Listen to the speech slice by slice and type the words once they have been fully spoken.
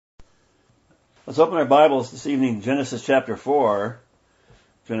Let's open our Bibles this evening, Genesis chapter 4.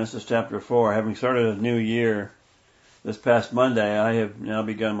 Genesis chapter 4. Having started a new year this past Monday, I have now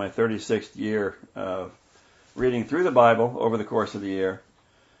begun my 36th year of reading through the Bible over the course of the year,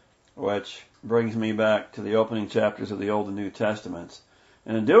 which brings me back to the opening chapters of the Old and New Testaments.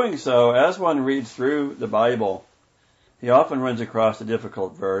 And in doing so, as one reads through the Bible, he often runs across a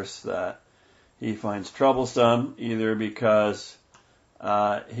difficult verse that he finds troublesome, either because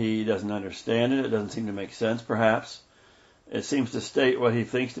he doesn't understand it doesn't seem to make sense, perhaps. It seems to state what he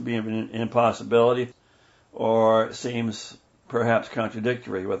thinks to be an impossibility, or seems perhaps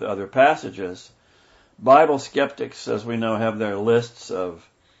contradictory with other passages. Bible skeptics, as we know, have their lists of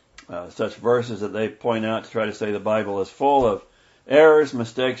such verses that they point out to try to say the Bible is full of errors,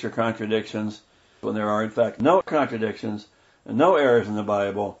 mistakes, or contradictions, when there are in fact no contradictions and no errors in the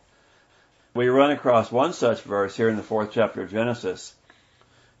Bible. We run across one such verse here in the 4th chapter of Genesis.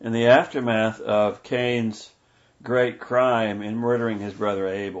 In the aftermath of Cain's great crime in murdering his brother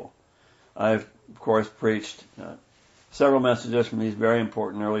Abel. I've, of course, preached several messages from these very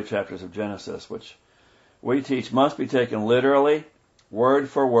important early chapters of Genesis, which we teach must be taken literally, word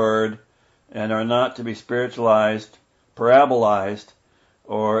for word, and are not to be spiritualized, parabolized,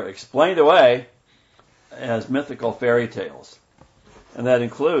 or explained away as mythical fairy tales. And that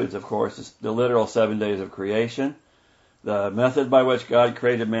includes, of course, the literal 7 days of creation, the method by which God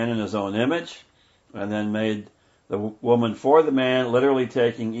created man in his own image, and then made the woman for the man, literally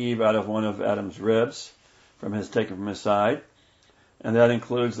taking Eve out of one of Adam's ribs, taken from his side. And that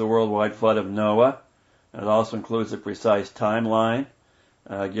includes the worldwide flood of Noah. And it also includes the precise timeline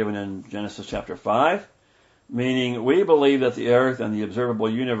given in Genesis chapter 5, meaning we believe that the earth and the observable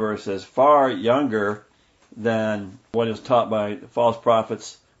universe is far younger than what is taught by false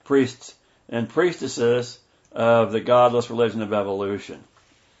prophets, priests, and priestesses of the godless religion of evolution.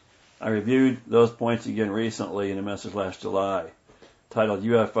 I reviewed those points again recently in a message last July, titled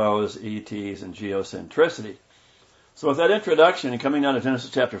UFOs, ETs, and Geocentricity. So with that introduction, and coming down to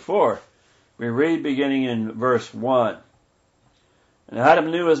Genesis chapter 4, we read beginning in verse 1. And Adam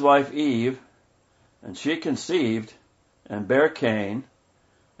knew his wife Eve, and she conceived, and bare Cain,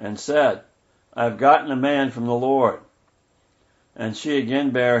 and said, I have gotten a man from the Lord. And she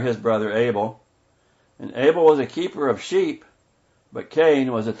again bare his brother Abel. And Abel was a keeper of sheep, but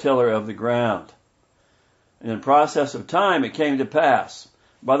Cain was a tiller of the ground. And in process of time it came to pass.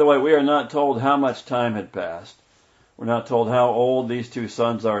 By the way, we are not told how much time had passed. We're not told how old these two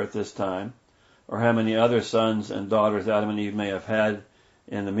sons are at this time, or how many other sons and daughters Adam and Eve may have had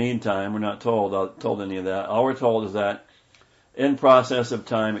in the meantime. We're not told any of that. All we're told is that in process of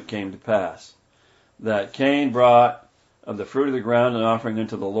time it came to pass that Cain brought of the fruit of the ground an offering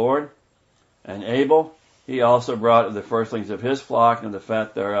unto the Lord, and Abel, he also brought of the firstlings of his flock and of the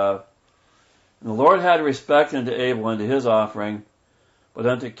fat thereof. And the Lord had respect unto Abel and to his offering, but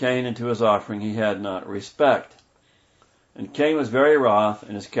unto Cain and to his offering he had not respect. And Cain was very wroth,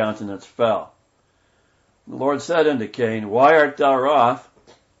 and his countenance fell. And the Lord said unto Cain, Why art thou wroth?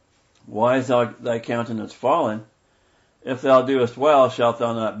 Why is thy countenance fallen? If thou doest well, shalt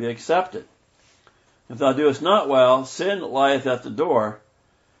thou not be accepted. If thou doest not well, sin lieth at the door,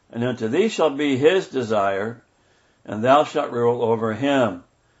 and unto thee shall be his desire, and thou shalt rule over him.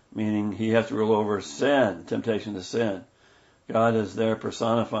 Meaning he has to rule over sin, temptation to sin. God is there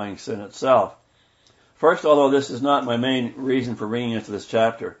personifying sin itself. First, although this is not my main reason for bringing into this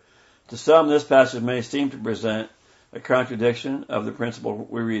chapter, to some this passage may seem to present a contradiction of the principle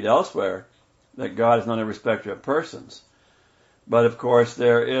we read elsewhere, that God is not a respecter of persons. But of course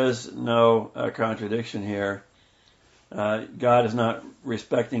there is no contradiction here. God is not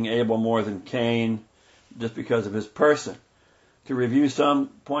respecting Abel more than Cain just because of his person. To review some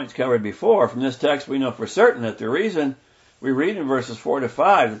points covered before, from this text we know for certain that the reason we read in verses 4 to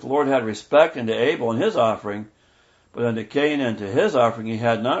 5 that the Lord had respect unto Abel and his offering, but unto Cain and to his offering he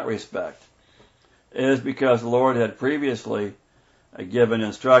had not respect, is because the Lord had previously given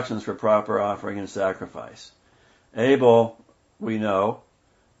instructions for proper offering and sacrifice. Abel, we know,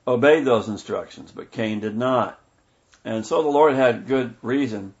 obeyed those instructions, but Cain did not. And so the Lord had good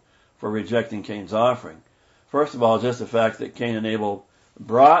reason for rejecting Cain's offering. First of all, just the fact that Cain and Abel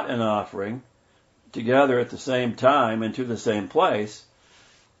brought an offering together at the same time and to the same place,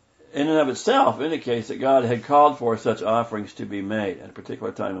 in and of itself indicates that God had called for such offerings to be made at a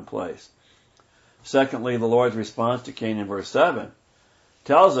particular time and place. Secondly, the Lord's response to Cain in verse 7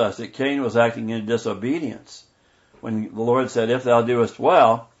 tells us that Cain was acting in disobedience. When the Lord said, if thou doest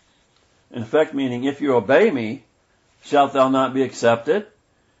well, in effect meaning, if you obey me, shalt thou not be accepted?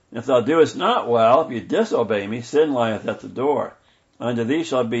 And if thou doest not well, if you disobey me, sin lieth at the door. Unto thee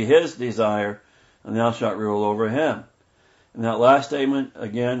shall be his desire, and thou shalt rule over him. In that last statement,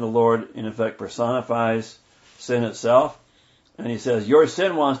 again, the Lord, in effect, personifies sin itself. And he says, your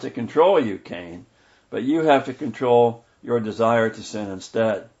sin wants to control you, Cain, but you have to control your desire to sin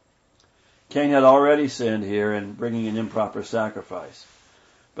instead. Cain had already sinned here in bringing an improper sacrifice.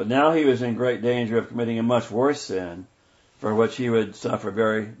 But now he was in great danger of committing a much worse sin, for which he would suffer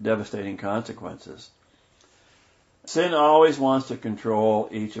very devastating consequences. Sin always wants to control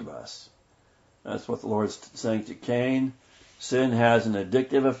each of us. That's what the Lord's saying to Cain. Sin has an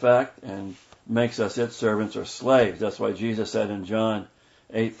addictive effect and makes us its servants or slaves. That's why Jesus said in John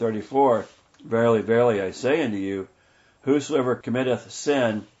 8:34, verily, verily, I say unto you, whosoever committeth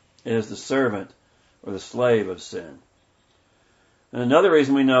sin is the servant or the slave of sin. And another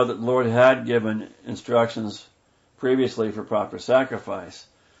reason we know that the Lord had given instructions previously for proper sacrifice,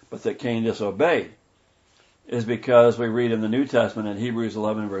 but that Cain disobeyed, is because we read in the New Testament in Hebrews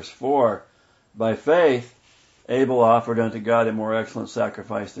 11 verse 4, by faith Abel offered unto God a more excellent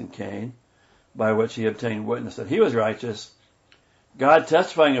sacrifice than Cain, by which he obtained witness that he was righteous, God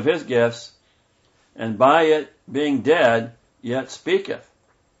testifying of his gifts, and by it being dead, yet speaketh.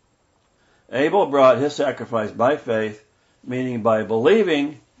 Abel brought his sacrifice by faith, meaning by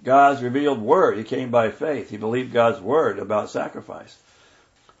believing God's revealed word. He came by faith. He believed God's word about sacrifice.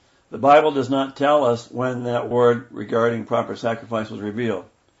 The Bible does not tell us when that word regarding proper sacrifice was revealed,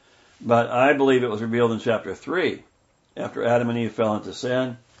 but I believe it was revealed in chapter 3, after Adam and Eve fell into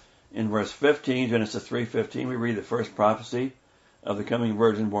sin. In verse 15, Genesis 3:15, we read the first prophecy of the coming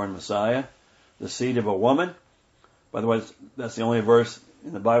virgin-born Messiah, the seed of a woman. By the way, that's the only verse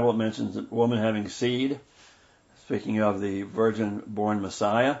in the Bible that mentions a woman having seed, speaking of the virgin-born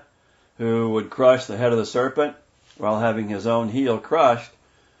Messiah, who would crush the head of the serpent while having his own heel crushed,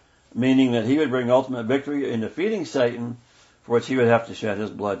 meaning that he would bring ultimate victory in defeating Satan, for which he would have to shed his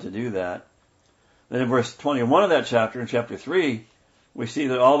blood to do that. Then in verse 21 of that chapter, in chapter 3, we see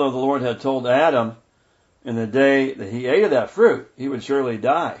that although the Lord had told Adam in the day that he ate of that fruit, he would surely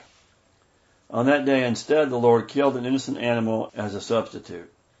die, on that day instead the Lord killed an innocent animal as a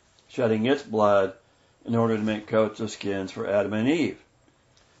substitute, shedding its blood in order to make coats of skins for Adam and Eve.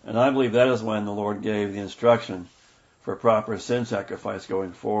 And I believe that is when the Lord gave the instruction for proper sin sacrifice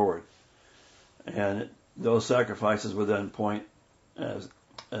going forward. And those sacrifices would then point as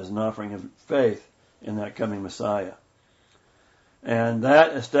an offering of faith in that coming Messiah. And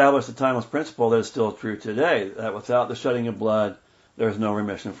that established a timeless principle that is still true today, that without the shedding of blood, there is no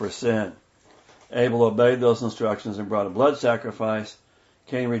remission for sin. Abel obeyed those instructions and brought a blood sacrifice.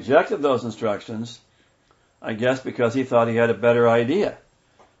 Cain rejected those instructions, I guess because he thought he had a better idea.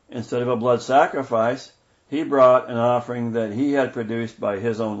 Instead of a blood sacrifice, he brought an offering that he had produced by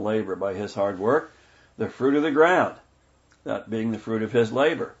his own labor, by his hard work, the fruit of the ground, that being the fruit of his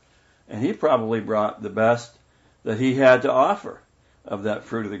labor. And he probably brought the best that he had to offer of that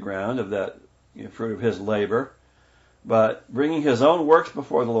fruit of the ground, of that fruit of his labor. But bringing his own works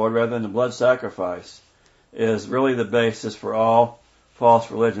before the Lord rather than the blood sacrifice is really the basis for all false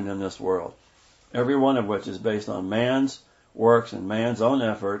religion in this world, every one of which is based on man's works and man's own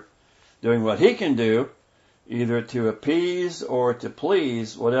effort, doing what he can do, either to appease or to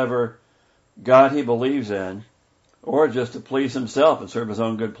please whatever God he believes in, or just to please himself and serve his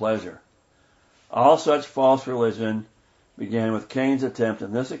own good pleasure. All such false religion began with Cain's attempt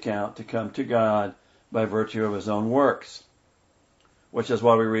in this account to come to God by virtue of his own works, which is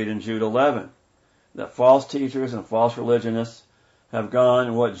what we read in Jude 11, that false teachers and false religionists have gone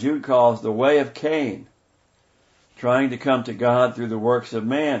in what Jude calls the way of Cain, trying to come to God through the works of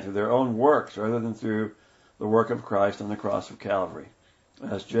man, through their own works, rather than through the work of Christ on the cross of Calvary.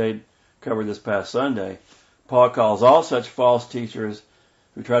 As Jade covered this past Sunday, Paul calls all such false teachers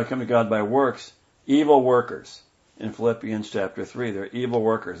who try to come to God by works evil workers in Philippians chapter 3. They're evil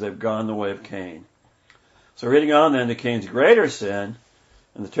workers. They've gone the way of Cain. So reading on then to Cain's greater sin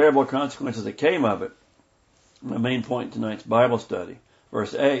and the terrible consequences that came of it, my main point in tonight's Bible study.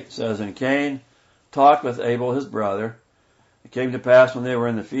 Verse 8 says, And Cain talked with Abel his brother. It came to pass when they were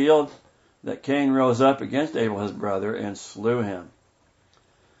in the field that Cain rose up against Abel his brother and slew him.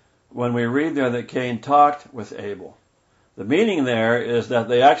 When we read there that Cain talked with Abel, the meaning there is that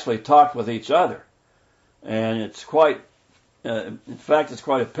they actually talked with each other. And it's quite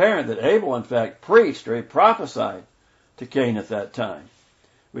apparent that Abel, in fact, preached or he prophesied to Cain at that time.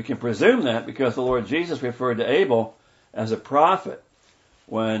 We can presume that because the Lord Jesus referred to Abel as a prophet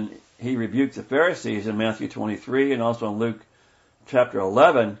when he rebuked the Pharisees in Matthew 23 and also in Luke chapter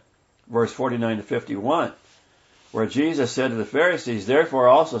 11, verse 49 to 51, where Jesus said to the Pharisees, Therefore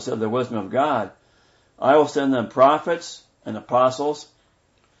also said the wisdom of God, I will send them prophets and apostles,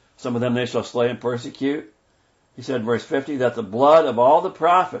 Some of them they shall slay and persecute. He said, verse 50, that the blood of all the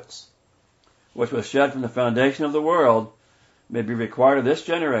prophets, which was shed from the foundation of the world, may be required of this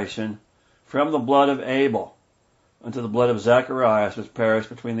generation, from the blood of Abel unto the blood of Zacharias, which perished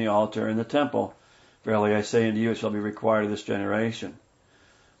between the altar and the temple. Verily I say unto you, it shall be required of this generation.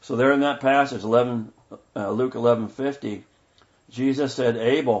 So there in that passage, Luke 11:50, Jesus said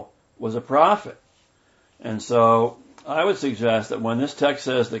Abel was a prophet. And so I would suggest that when this text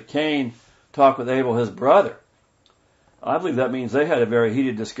says that Cain talked with Abel, his brother, I believe that means they had a very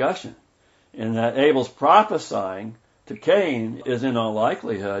heated discussion, and that Abel's prophesying to Cain is in all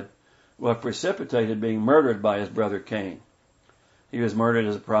likelihood what precipitated being murdered by his brother Cain. He was murdered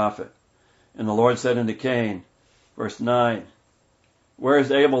as a prophet. And the Lord said unto Cain, verse 9, where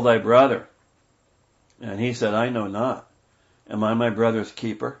is Abel thy brother? And he said, I know not. Am I my brother's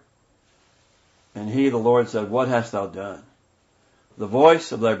keeper? And he, the Lord, said, what hast thou done? The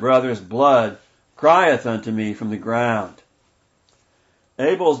voice of thy brother's blood crieth unto me from the ground.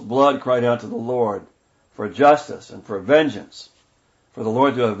 Abel's blood cried out to the Lord for justice and for vengeance, for the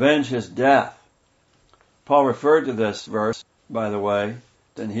Lord to avenge his death. Paul referred to this verse, by the way,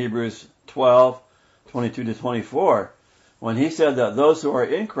 in Hebrews 12:22-24, when he said that those who are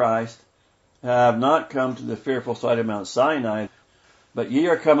in Christ have not come to the fearful sight of Mount Sinai, but ye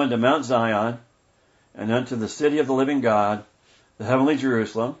are come unto Mount Zion, and unto the city of the living God, the heavenly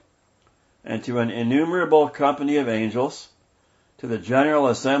Jerusalem, and to an innumerable company of angels, to the general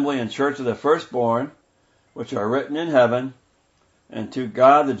assembly and church of the firstborn, which are written in heaven, and to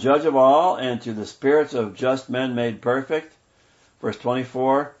God the judge of all, and to the spirits of just men made perfect. Verse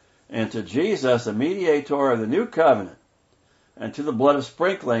 24, and to Jesus, the mediator of the new covenant, and to the blood of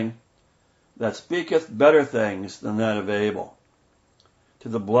sprinkling that speaketh better things than that of Abel. To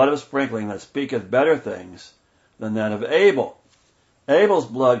the blood of sprinkling that speaketh better things than that of Abel. Abel's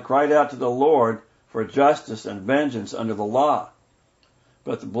blood cried out to the Lord for justice and vengeance under the law.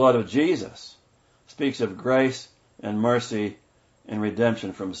 But the blood of Jesus speaks of grace and mercy and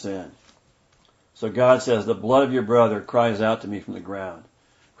redemption from sin. So God says, the blood of your brother cries out to me from the ground,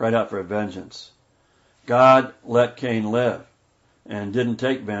 cried out for vengeance. God let Cain live and didn't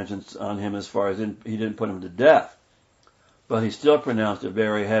take vengeance on him as far as he didn't put him to death. But he still pronounced a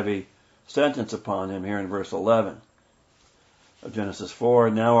very heavy sentence upon him here in verse 11 of Genesis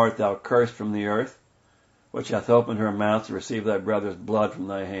 4. Now art thou cursed from the earth, which hath opened her mouth to receive thy brother's blood from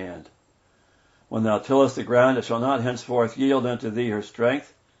thy hand. When thou tillest the ground, it shall not henceforth yield unto thee her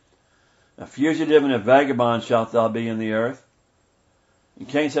strength. A fugitive and a vagabond shalt thou be in the earth. And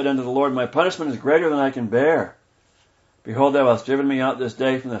Cain said unto the Lord, my punishment is greater than I can bear. Behold, thou hast driven me out this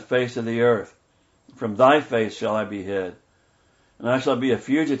day from the face of the earth. From thy face shall I be hid. And I shall be a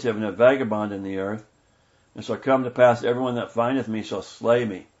fugitive and a vagabond in the earth. And shall come to pass, everyone that findeth me shall slay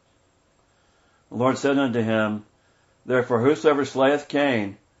me. The Lord said unto him, therefore whosoever slayeth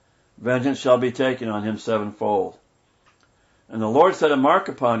Cain, vengeance shall be taken on him sevenfold. And the Lord set a mark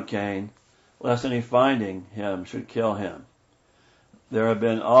upon Cain, lest any finding him should kill him. There have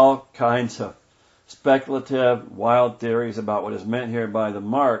been all kinds of speculative, wild theories about what is meant here by the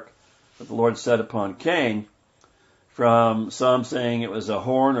mark that the Lord set upon Cain, from some saying it was a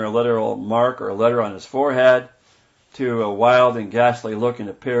horn or a literal mark or a letter on his forehead, to a wild and ghastly look and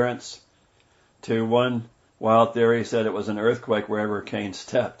appearance, to one wild theory said it was an earthquake wherever Cain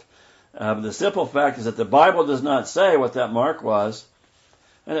stepped. But the simple fact is that the Bible does not say what that mark was,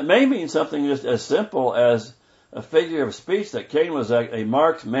 and it may mean something just as simple as a figure of speech that Cain was a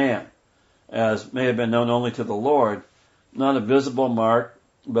marked man, as may have been known only to the Lord, not a visible mark,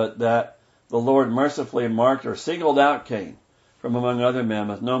 but that the Lord mercifully marked or singled out Cain from among other men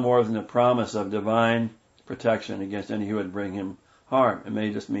with no more than the promise of divine protection against any who would bring him harm. It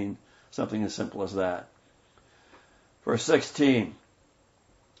may just mean something as simple as that. Verse 16,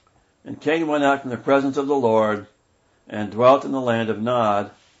 and Cain went out from the presence of the Lord and dwelt in the land of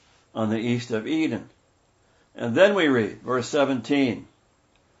Nod on the east of Eden. And then we read, verse 17,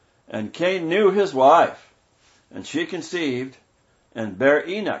 and Cain knew his wife, and she conceived and bare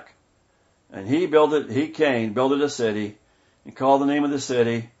Enoch. And Cain builded a city and called the name of the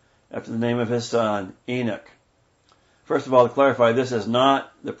city after the name of his son, Enoch. First of all, to clarify, this is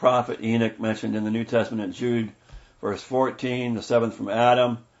not the prophet Enoch mentioned in the New Testament in Jude, verse 14, the seventh from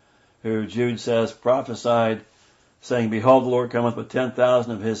Adam, who Jude says prophesied, saying, behold, the Lord cometh with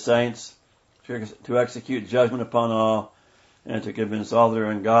 10,000 of his saints to execute judgment upon all, and to convince all that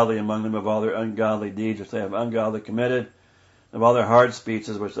are ungodly among them of all their ungodly deeds which they have ungodly committed, of all their hard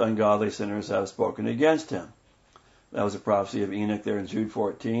speeches which ungodly sinners have spoken against him. That was a prophecy of Enoch there in Jude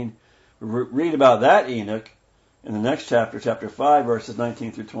 14. We read about that Enoch in the next chapter, chapter 5, verses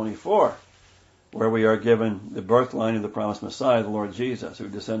 19 through 24, where we are given the birth line of the promised Messiah, the Lord Jesus, who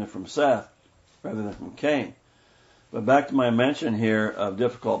descended from Seth rather than from Cain. But back to my mention here of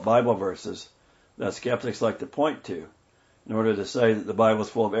difficult Bible verses that skeptics like to point to in order to say that the Bible is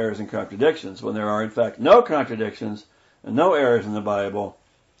full of errors and contradictions, when there are in fact no contradictions and no errors in the Bible.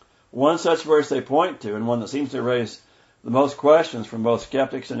 One such verse they point to, and one that seems to raise the most questions from both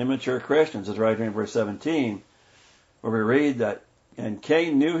skeptics and immature Christians, is right here in verse 17, where we read that, "And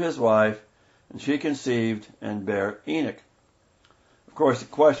Cain knew his wife, and she conceived and bare Enoch." Of course, the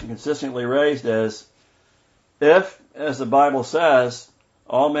question consistently raised is, if, as the Bible says,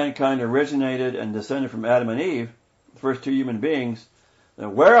 all mankind originated and descended from Adam and Eve, the first two human beings,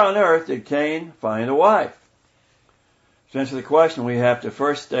 then where on earth did Cain find a wife? To answer the question, we have to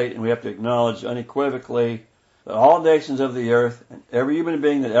first state and we have to acknowledge unequivocally that all nations of the earth and every human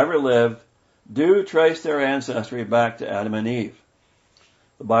being that ever lived do trace their ancestry back to Adam and Eve.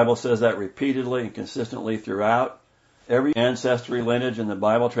 The Bible says that repeatedly and consistently throughout. Every ancestry lineage in the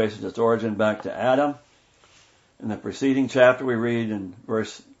Bible traces its origin back to Adam. In the preceding chapter, we read in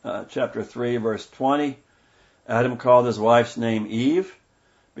chapter 3, verse 20, Adam called his wife's name Eve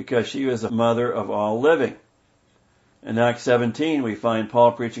because she was the mother of all living. In Acts 17, we find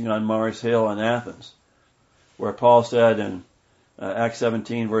Paul preaching on Mars Hill in Athens, where Paul said in Acts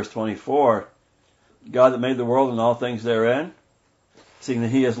 17, verse 24, "God that made the world and all things therein, seeing that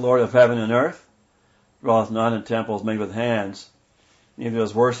he is Lord of heaven and earth, dwelleth not in temples made with hands, neither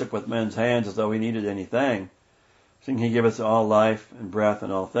does worship with men's hands as though he needed anything, seeing he giveth all life and breath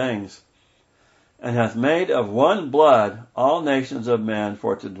and all things, and hath made of one blood all nations of men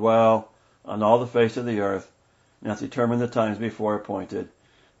for to dwell on all the face of the earth, and hath determined the times before appointed,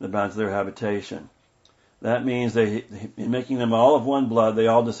 the bounds of their habitation." That means in making them all of one blood, they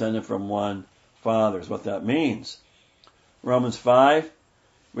all descended from one Father, is what that means. Romans 5,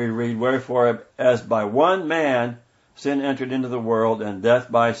 we read, "Wherefore, as by one man sin entered into the world, and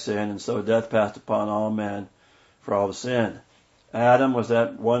death by sin, and so death passed upon all men, for all have sinned." Adam was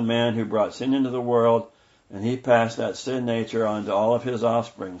that one man who brought sin into the world, and he passed that sin nature on to all of his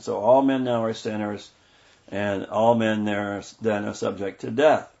offspring. So all men now are sinners, and all men then are subject to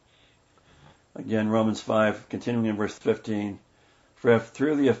death. Again, Romans 5, continuing in verse 15, "For if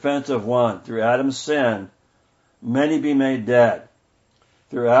through the offense of one, through Adam's sin, many be made dead."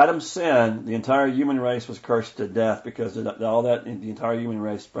 Through Adam's sin, the entire human race was cursed to death because the entire human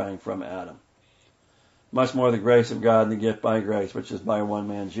race sprang from Adam. Much more the grace of God and the gift by grace, which is by one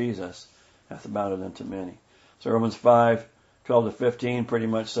man, Jesus, hath abounded unto many. So Romans 5, 12 to 15 pretty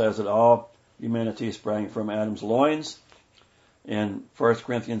much says that all humanity sprang from Adam's loins. In 1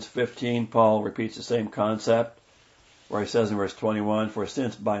 Corinthians 15, Paul repeats the same concept, where he says in verse 21, "For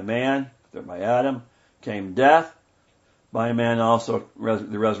since by man, by Adam, came death, by man also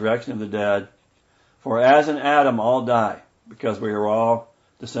the resurrection of the dead. For as in Adam all die, because we are all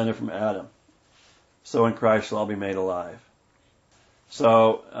descended from Adam, so in Christ shall all be made alive."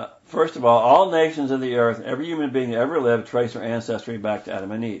 So, first of all nations of the earth, every human being that ever lived, trace their ancestry back to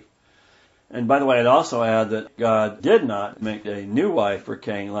Adam and Eve. And by the way, I'd also add that God did not make a new wife for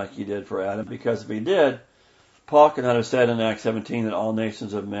Cain like he did for Adam, because if he did, Paul could not have said in Acts 17 that all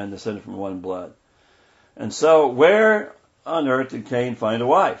nations of men descended from one blood. And so, where on earth did Cain find a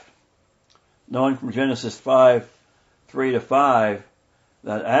wife? Knowing from Genesis 5, 3 to 5,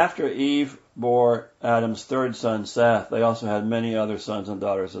 that after Eve bore Adam's third son, Seth, they also had many other sons and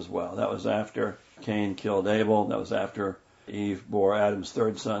daughters as well. That was after Cain killed Abel. That was after Eve bore Adam's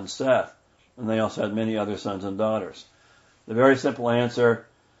third son, Seth. And they also had many other sons and daughters. The very simple answer,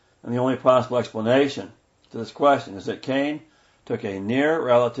 and the only possible explanation to this question, is that Cain took a near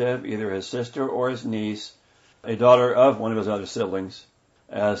relative, either his sister or his niece, a daughter of one of his other siblings,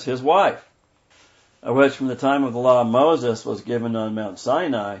 as his wife, which from the time of the law of Moses was given on Mount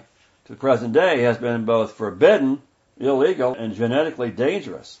Sinai to the present day has been both forbidden, illegal, and genetically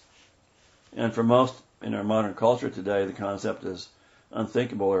dangerous. And for most in our modern culture today, the concept is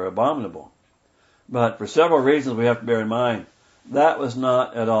unthinkable or abominable. But for several reasons we have to bear in mind, that was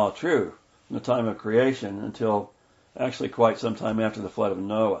not at all true from the time of creation until actually quite some time after the flood of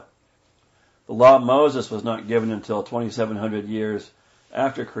Noah. The law of Moses was not given until 2,700 years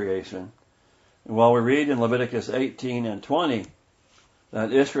after creation. And while we read in Leviticus 18 and 20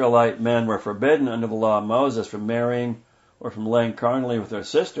 that Israelite men were forbidden under the law of Moses from marrying or from laying carnally with their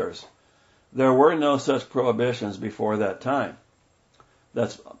sisters, there were no such prohibitions before that time.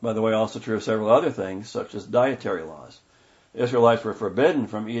 That's, by the way, also true of several other things, such as dietary laws. Israelites were forbidden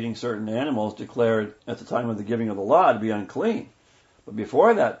from eating certain animals declared at the time of the giving of the law to be unclean. But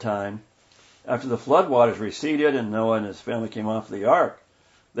before that time, After the flood waters receded and Noah and his family came off the ark,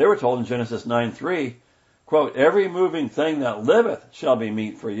 they were told in Genesis 9:3, quote, "Every moving thing that liveth shall be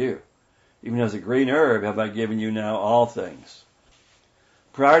meat for you. Even as a green herb have I given you now all things."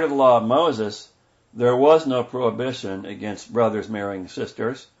 Prior to the law of Moses, there was no prohibition against brothers marrying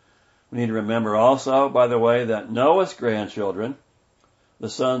sisters. We need to remember also, by the way, that Noah's grandchildren, the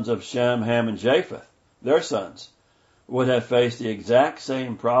sons of Shem, Ham, and Japheth, their sons, would have faced the exact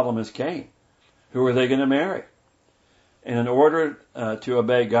same problem as Cain. Who were they going to marry? And in order to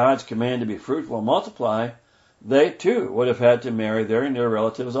obey God's command to be fruitful and multiply, they too would have had to marry their near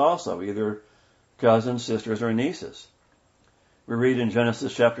relatives also, either cousins, sisters, or nieces. We read in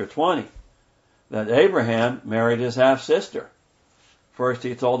Genesis chapter 20 that Abraham married his half-sister. First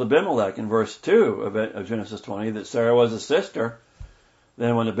he told Abimelech in verse 2 of Genesis 20 that Sarah was his sister.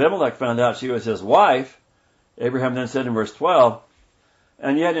 Then when Abimelech found out she was his wife, Abraham then said in verse 12,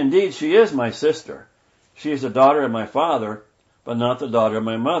 "And yet indeed she is my sister. She is the daughter of my father, but not the daughter of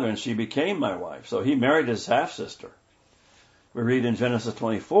my mother, and she became my wife." So he married his half-sister. We read in Genesis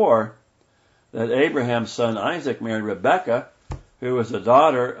 24 that Abraham's son Isaac married Rebekah, who was the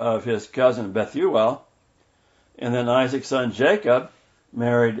daughter of his cousin Bethuel, and then Isaac's son Jacob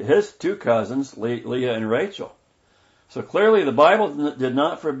married his two cousins, Leah and Rachel. So clearly the Bible did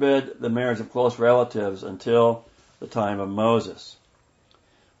not forbid the marriage of close relatives until the time of Moses.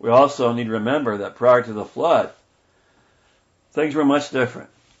 We also need to remember that prior to the flood, things were much different.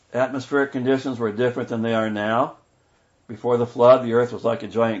 Atmospheric conditions were different than they are now. Before the flood, the earth was like a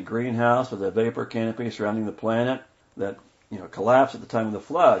giant greenhouse with a vapor canopy surrounding the planet that collapsed at the time of the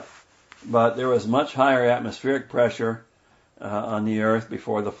flood. But there was much higher atmospheric pressure on the earth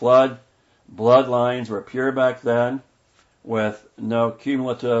before the flood. Bloodlines were pure back then, with no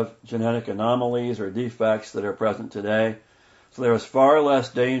cumulative genetic anomalies or defects that are present today. So there was far less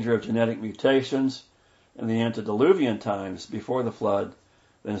danger of genetic mutations in the antediluvian times before the flood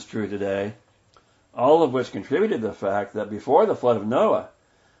than is true today, all of which contributed to the fact that before the flood of Noah,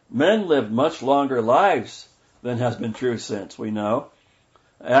 men lived much longer lives than has been true since, we know.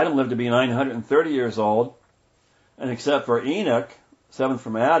 Adam lived to be 930 years old, and except for Enoch, seventh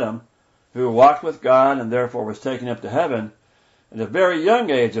from Adam, who walked with God and therefore was taken up to heaven at a very young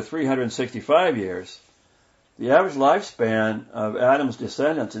age of 365 years, the average lifespan of Adam's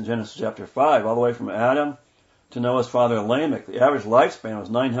descendants in Genesis chapter 5, all the way from Adam to Noah's father Lamech, the average lifespan was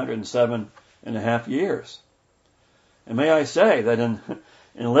 907.5 years. And may I say that in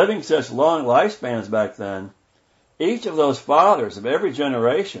living such long lifespans back then, each of those fathers of every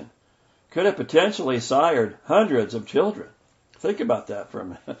generation could have potentially sired hundreds of children. Think about that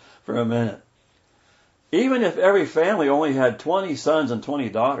for a minute. Even if every family only had 20 sons and 20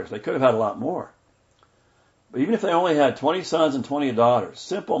 daughters, they could have had a lot more. But even if they only had 20 sons and 20 daughters,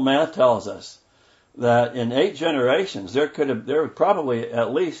 simple math tells us that in 8 generations there were probably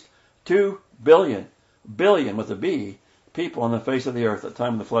at least 2 billion with a B, people on the face of the earth at the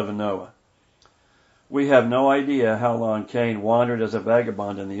time of the flood of Noah. We have no idea how long Cain wandered as a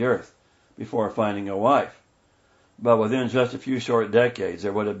vagabond in the earth before finding a wife. But within just a few short decades,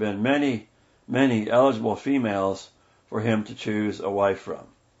 there would have been many, many eligible females for him to choose a wife from.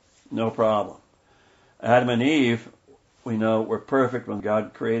 No problem. Adam and Eve, we know, were perfect when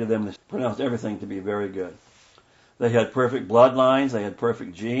God created them. They pronounced everything to be very good. They had perfect bloodlines. They had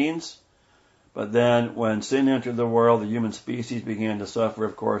perfect genes. But then when sin entered the world, the human species began to suffer,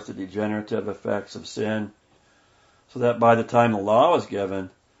 of course, the degenerative effects of sin. So that by the time the law was given,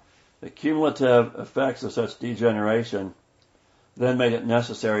 the cumulative effects of such degeneration then made it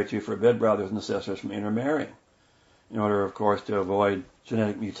necessary to forbid brothers and sisters from intermarrying, in order, of course, to avoid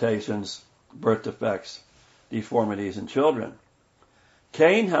genetic mutations, birth defects, deformities in children.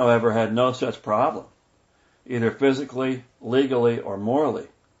 Cain, however, had no such problem, either physically, legally, or morally.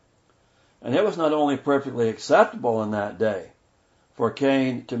 And it was not only perfectly acceptable in that day for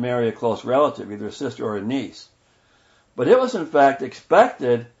Cain to marry a close relative, either a sister or a niece, but it was in fact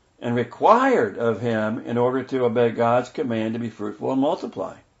expected and required of him in order to obey God's command to be fruitful and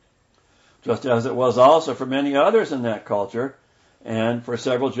multiply. Just as it was also for many others in that culture, and for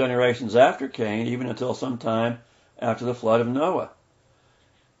several generations after Cain, even until some time after the flood of Noah.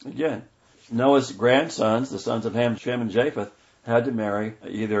 Again, Noah's grandsons, the sons of Ham, Shem, and Japheth, had to marry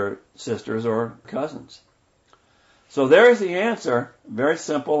either sisters or cousins. So there's the answer, very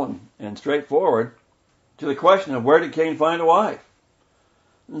simple and straightforward, to the question of where did Cain find a wife?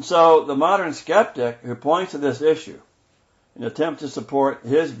 And so the modern skeptic who points to this issue in an attempt to support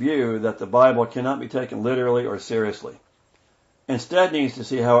his view that the Bible cannot be taken literally or seriously, instead needs to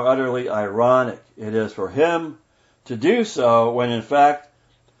see how utterly ironic it is for him to do so when in fact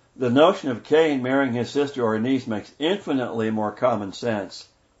The notion of Cain marrying his sister or niece makes infinitely more common sense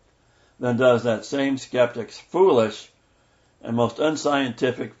than does that same skeptic's foolish and most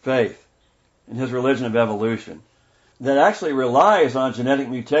unscientific faith in his religion of evolution that actually relies on genetic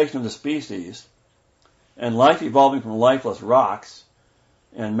mutation of the species and life evolving from lifeless rocks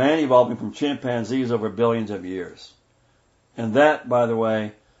and man evolving from chimpanzees over billions of years. And that, by the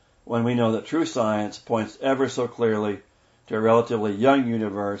way, when we know that true science points ever so clearly to a relatively young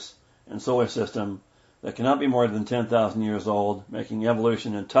universe and solar system that cannot be more than 10,000 years old, making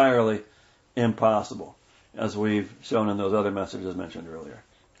evolution entirely impossible, as we've shown in those other messages mentioned earlier.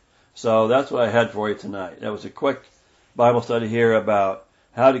 So that's what I had for you tonight. That was a quick Bible study here about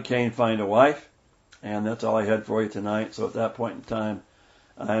how did Cain find a wife, and that's all I had for you tonight. So at that point in time,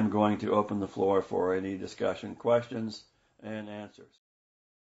 I'm going to open the floor for any discussion, questions, and answers.